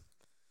correct him.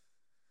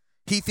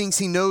 He thinks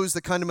he knows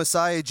the kind of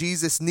Messiah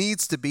Jesus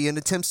needs to be and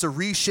attempts to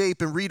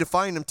reshape and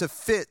redefine him to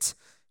fit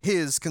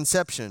his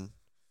conception.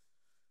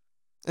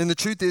 And the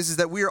truth is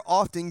that we are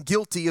often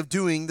guilty of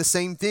doing the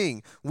same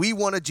thing. We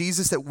want a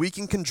Jesus that we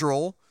can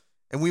control,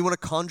 and we want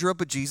to conjure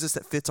up a Jesus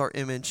that fits our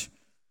image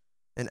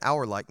and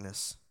our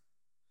likeness.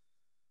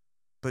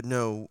 But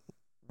no,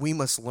 we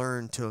must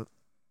learn to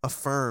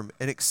affirm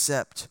and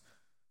accept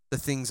the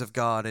things of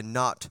God and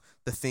not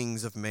the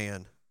things of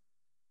man.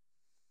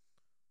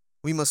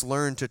 We must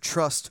learn to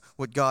trust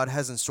what God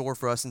has in store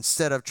for us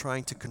instead of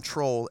trying to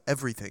control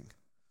everything.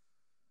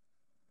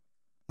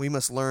 We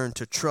must learn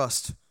to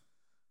trust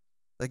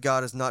that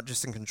God is not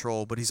just in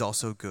control, but he's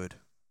also good.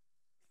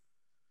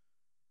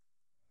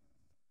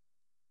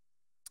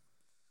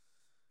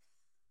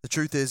 The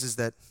truth is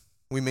that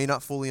we may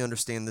not fully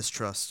understand this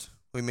trust.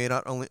 We may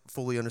not only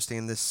fully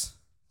understand this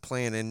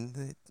plan,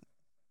 and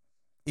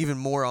even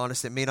more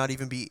honest, it may not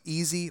even be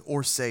easy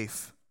or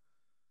safe.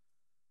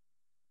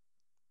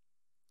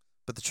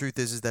 But the truth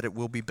is that it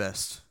will be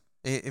best.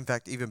 In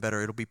fact, even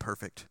better, it'll be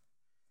perfect.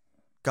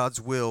 God's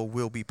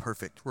will be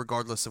perfect,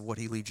 regardless of what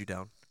he leads you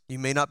down. You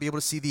may not be able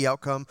to see the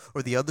outcome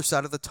or the other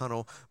side of the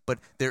tunnel, but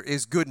there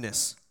is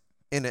goodness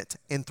in it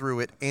and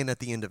through it and at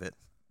the end of it.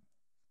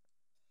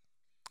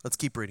 Let's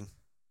keep reading.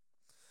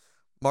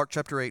 Mark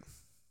chapter 8,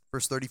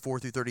 verse 34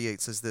 through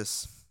 38 says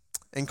this.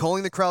 And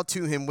calling the crowd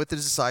to him with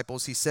his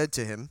disciples, he said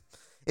to him,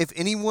 if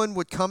anyone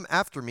would come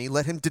after me,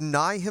 let him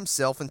deny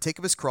himself and take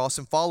up his cross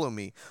and follow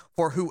me.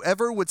 For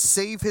whoever would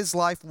save his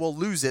life will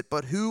lose it,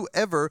 but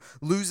whoever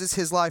loses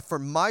his life for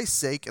my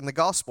sake and the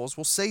gospel's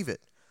will save it.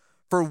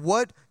 For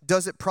what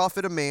does it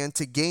profit a man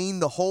to gain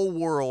the whole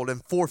world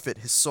and forfeit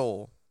his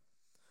soul?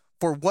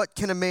 For what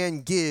can a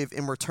man give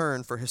in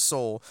return for his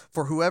soul?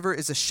 For whoever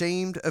is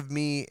ashamed of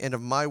me and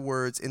of my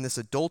words in this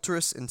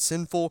adulterous and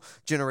sinful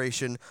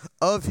generation,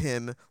 of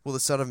him will the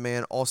Son of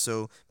Man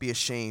also be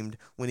ashamed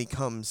when he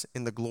comes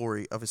in the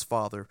glory of his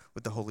Father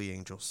with the holy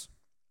angels.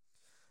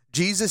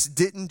 Jesus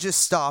didn't just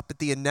stop at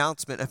the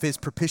announcement of his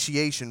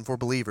propitiation for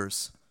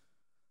believers.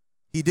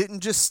 He didn't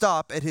just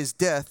stop at his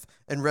death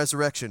and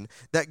resurrection.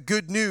 That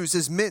good news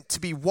is meant to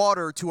be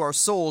water to our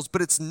souls,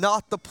 but it's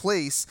not the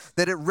place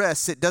that it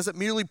rests. It doesn't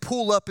merely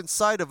pool up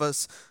inside of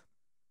us,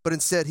 but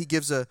instead he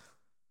gives a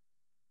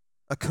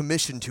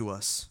commission to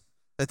us.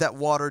 That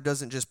water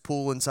doesn't just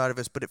pool inside of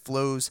us, but it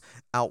flows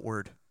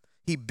outward.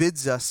 He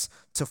bids us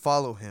to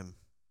follow him.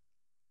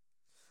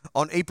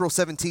 On April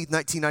 17th,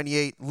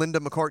 1998,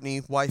 Linda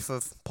McCartney, wife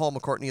of Paul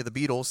McCartney of the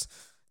Beatles,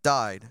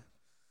 died.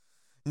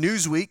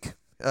 Newsweek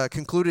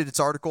concluded its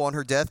article on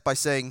her death by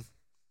saying,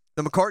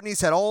 the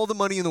McCartneys had all the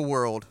money in the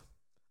world,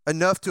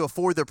 enough to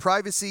afford their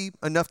privacy,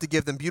 enough to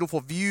give them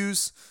beautiful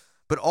views,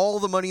 but all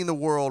the money in the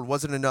world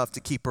wasn't enough to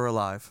keep her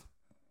alive.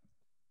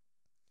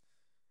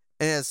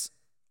 And as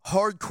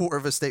hardcore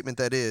of a statement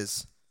that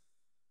is,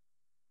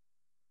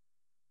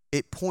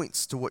 it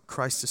points to what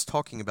Christ is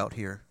talking about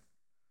here.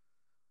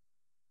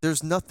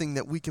 There's nothing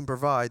that we can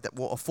provide that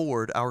will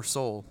afford our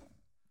soul.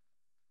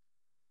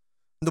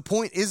 The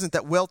point isn't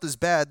that wealth is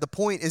bad. The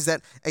point is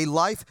that a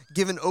life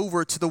given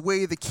over to the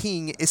way of the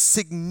King is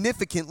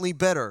significantly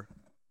better.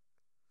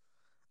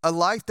 A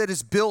life that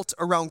is built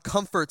around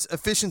comforts,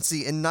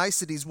 efficiency, and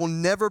niceties will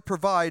never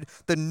provide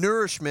the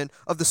nourishment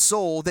of the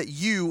soul that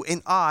you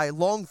and I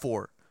long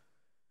for.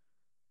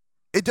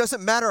 It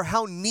doesn't matter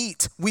how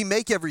neat we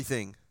make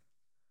everything.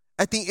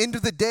 At the end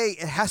of the day,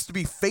 it has to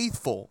be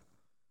faithful.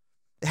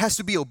 It has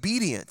to be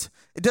obedient.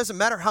 It doesn't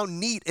matter how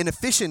neat and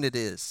efficient it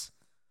is.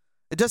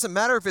 It doesn't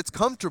matter if it's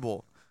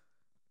comfortable.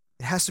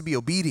 It has to be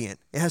obedient.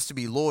 It has to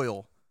be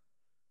loyal.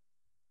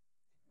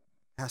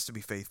 It has to be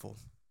faithful.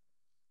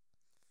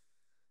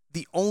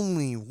 The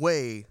only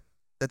way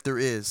that there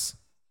is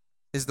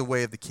the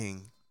way of the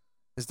King,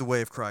 is the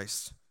way of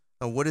Christ.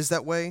 Now, what is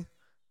that way?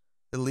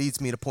 It leads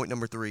me to point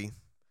number 3.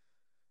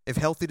 If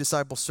healthy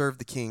disciples serve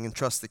the King and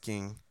trust the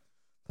King,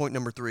 point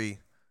number 3,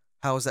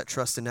 how is that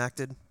trust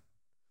enacted?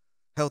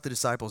 Healthy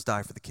disciples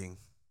die for the King.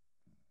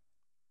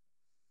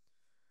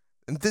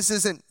 And this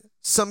isn't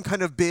some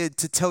kind of bid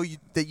to tell you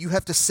that you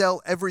have to sell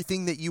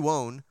everything that you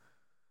own,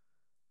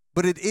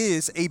 but it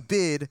is a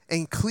bid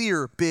and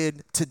clear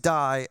bid to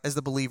die as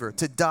the believer,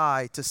 to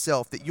die to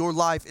self, that your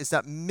life is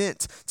not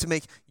meant to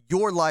make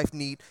your life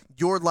neat,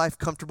 your life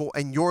comfortable,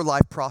 and your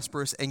life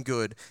prosperous and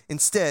good.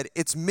 Instead,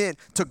 it's meant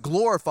to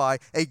glorify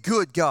a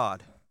good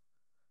God,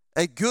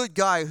 a good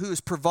guy who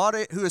has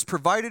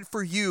provided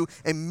for you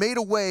and made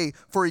a way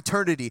for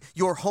eternity.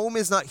 Your home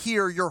is not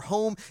here. Your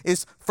home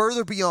is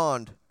further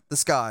beyond the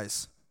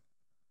skies.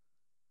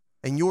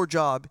 And your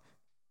job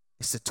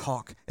is to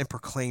talk and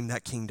proclaim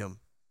that kingdom.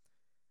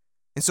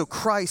 And so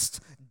Christ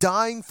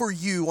dying for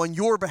you on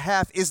your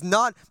behalf is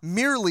not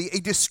merely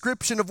a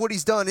description of what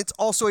he's done. It's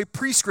also a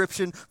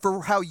prescription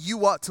for how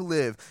you ought to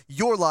live.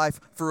 Your life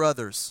for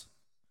others.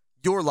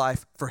 Your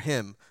life for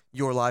him.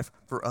 Your life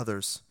for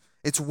others.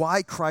 It's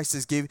why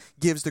Christ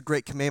gives the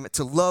great commandment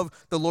to love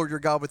the Lord your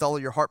God with all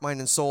of your heart, mind,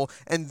 and soul,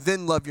 and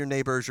then love your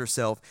neighbor as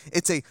yourself.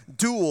 It's a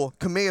dual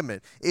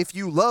commandment. If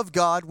you love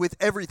God with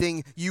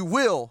everything, you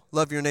will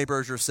love your neighbor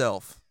as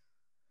yourself.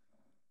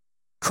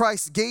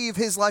 Christ gave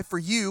his life for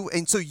you,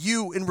 and so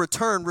you in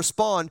return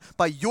respond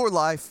by your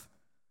life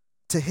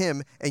to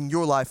him and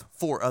your life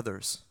for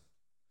others.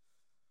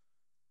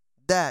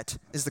 That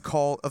is the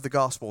call of the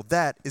gospel.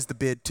 That is the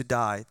bid to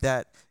die.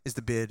 That is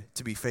the bid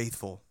to be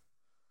faithful.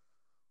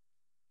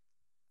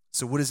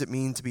 So what does it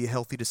mean to be a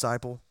healthy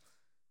disciple?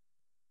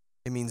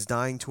 It means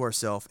dying to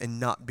ourselves and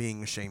not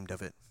being ashamed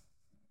of it.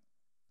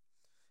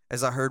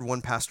 As I heard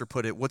one pastor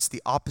put it, what's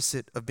the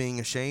opposite of being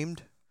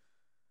ashamed?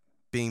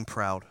 Being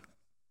proud.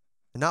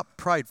 And not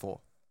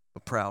prideful,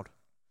 but proud.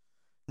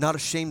 Not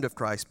ashamed of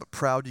Christ, but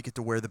proud you get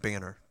to wear the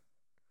banner.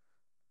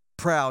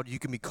 Proud you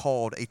can be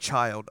called a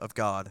child of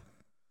God.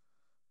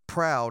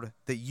 Proud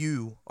that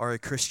you are a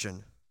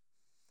Christian.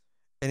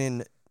 And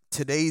in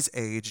today's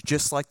age,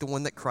 just like the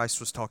one that Christ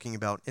was talking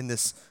about, in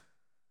this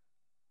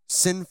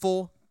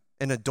sinful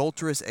and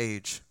adulterous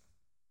age,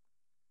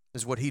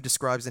 is what he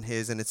describes in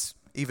his, and it's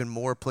even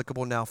more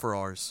applicable now for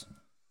ours.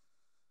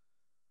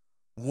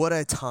 What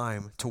a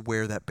time to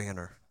wear that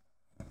banner.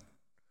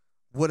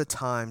 What a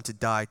time to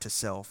die to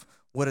self.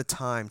 What a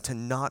time to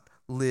not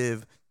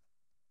live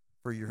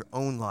for your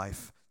own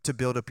life, to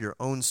build up your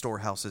own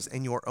storehouses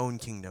and your own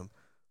kingdom,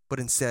 but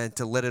instead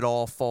to let it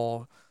all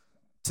fall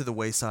to the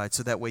wayside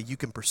so that way you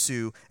can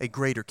pursue a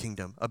greater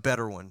kingdom, a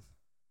better one.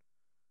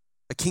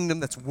 A kingdom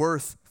that's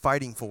worth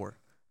fighting for,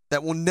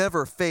 that will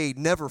never fade,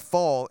 never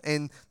fall,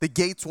 and the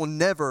gates will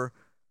never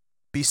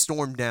be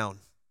stormed down.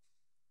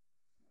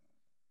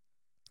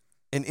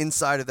 And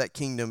inside of that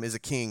kingdom is a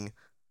king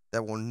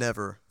that will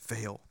never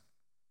fail.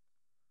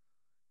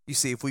 You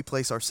see, if we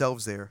place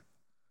ourselves there,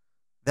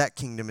 that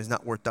kingdom is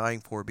not worth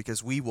dying for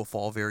because we will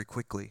fall very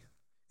quickly.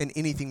 And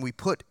anything we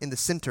put in the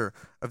center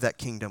of that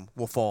kingdom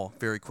will fall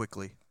very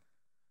quickly.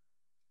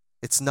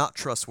 It's not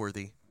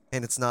trustworthy,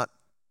 and it's not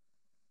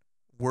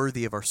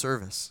worthy of our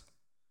service.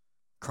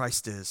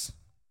 Christ is.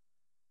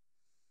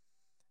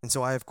 And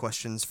so I have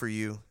questions for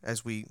you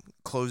as we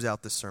close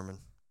out this sermon.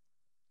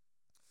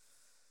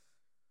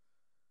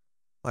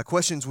 My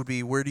questions would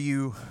be, where do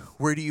you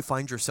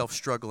find yourself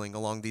struggling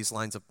along these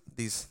lines of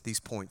these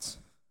points?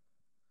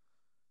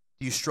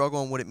 Do you struggle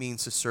on what it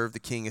means to serve the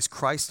King? Is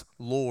Christ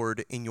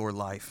Lord in your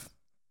life?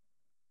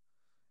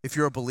 If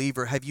you're a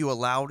believer, have you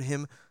allowed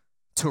him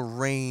to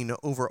reign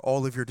over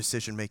all of your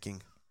decision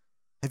making?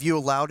 Have you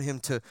allowed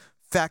him to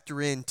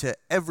factor into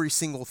every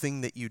single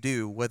thing that you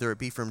do, whether it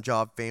be from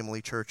job,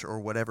 family, church, or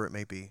whatever it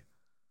may be?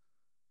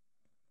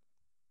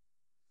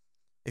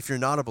 If you're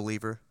not a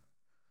believer,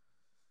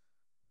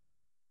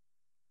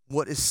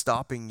 what is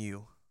stopping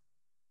you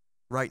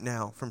right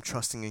now from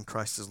trusting in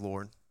Christ as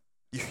Lord?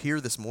 You're here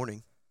this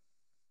morning.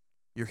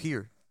 You're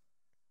here,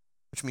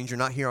 which means you're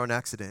not here on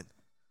accident,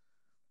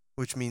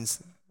 which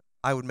means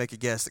I would make a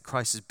guess that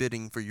Christ is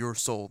bidding for your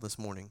soul this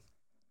morning.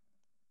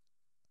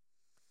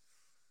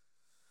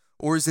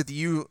 Or is it that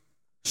you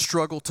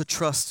struggle to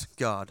trust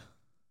God?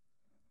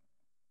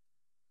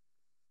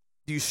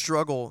 Do you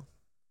struggle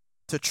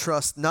to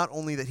trust not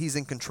only that he's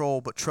in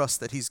control, but trust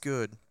that he's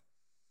good?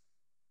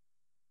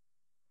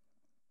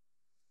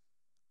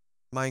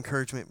 My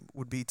encouragement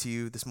would be to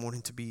you this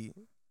morning to be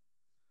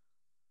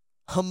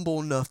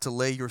humble enough to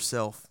lay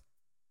yourself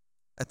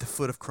at the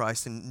foot of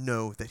Christ and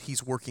know that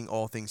he's working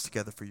all things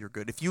together for your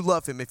good. If you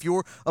love him, if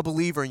you're a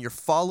believer and you're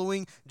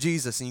following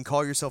Jesus and you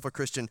call yourself a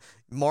Christian,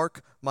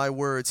 mark my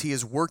words, he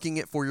is working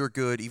it for your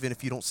good even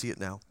if you don't see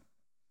it now.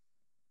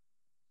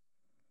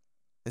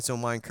 And so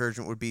my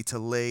encouragement would be to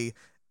lay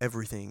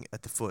everything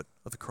at the foot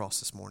of the cross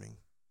this morning.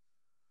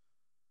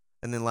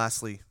 And then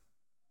lastly,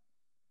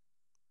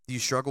 do you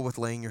struggle with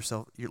laying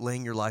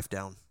your life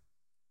down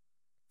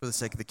for the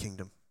sake of the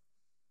kingdom?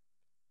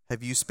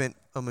 Have you spent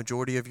a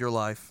majority of your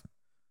life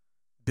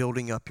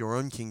building up your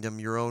own kingdom,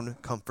 your own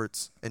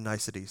comforts and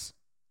niceties?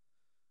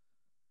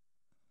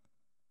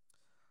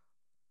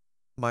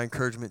 My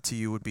encouragement to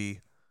you would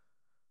be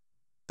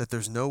that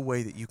there's no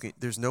way that you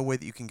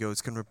can go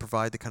that's going to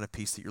provide the kind of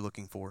peace that you're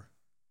looking for,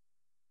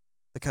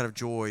 the kind of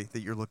joy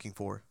that you're looking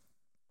for.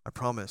 I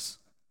promise.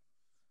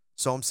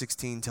 Psalm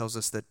 16 tells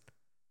us that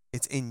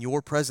it's in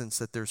your presence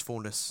that there's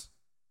fullness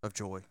of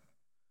joy.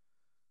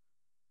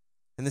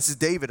 And this is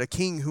David, a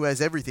king who has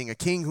everything, a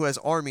king who has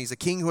armies, a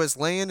king who has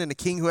land, and a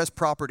king who has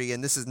property.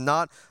 And this is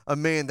not a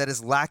man that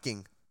is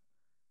lacking.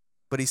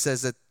 But he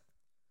says that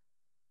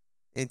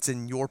it's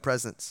in your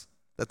presence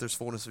that there's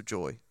fullness of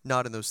joy,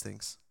 not in those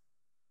things.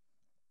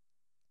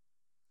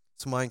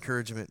 So my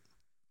encouragement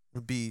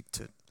would be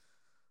to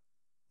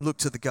look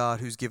to the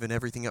God who's given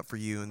everything up for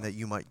you and that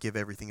you might give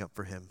everything up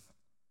for him.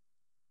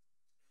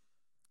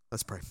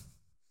 Let's pray.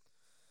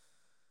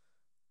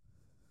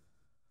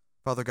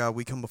 Father God,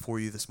 we come before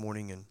you this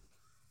morning, and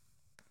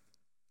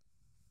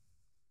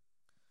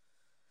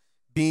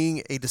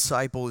being a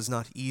disciple is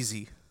not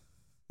easy.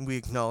 We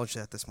acknowledge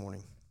that this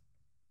morning.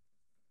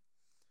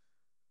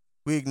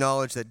 We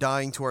acknowledge that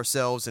dying to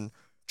ourselves and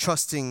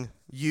trusting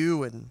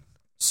you and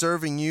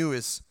serving you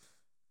is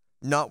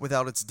not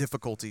without its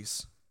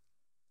difficulties.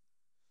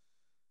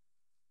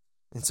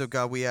 And so,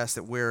 God, we ask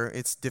that where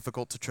it's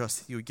difficult to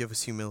trust, you would give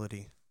us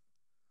humility.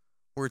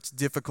 Where it's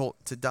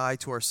difficult to die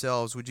to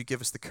ourselves, would you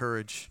give us the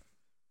courage?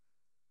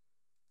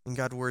 And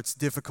God, where it's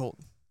difficult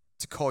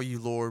to call you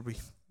Lord, we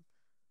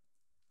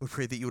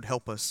pray that you would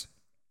help us.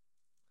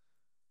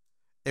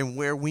 And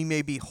where we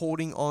may be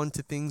holding on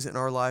to things in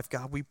our life,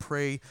 God,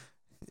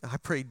 I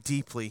pray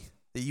deeply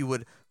that you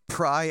would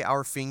pry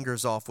our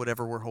fingers off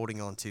whatever we're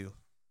holding on to.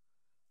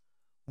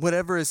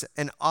 Whatever is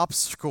an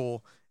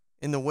obstacle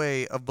in the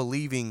way of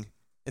believing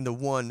in the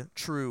one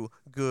true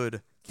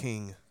good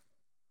King.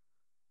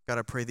 God,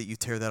 I pray that you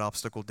tear that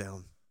obstacle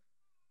down.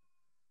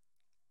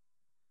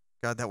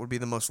 God, that would be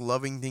the most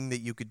loving thing that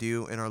you could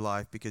do in our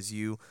life, because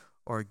you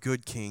are a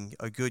good King,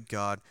 a good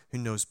God who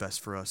knows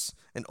best for us.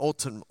 And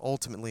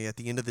ultimately, at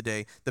the end of the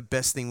day, the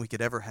best thing we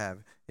could ever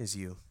have is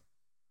you.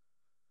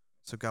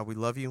 So God, we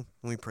love you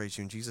and we praise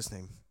you in Jesus'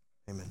 name.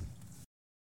 Amen.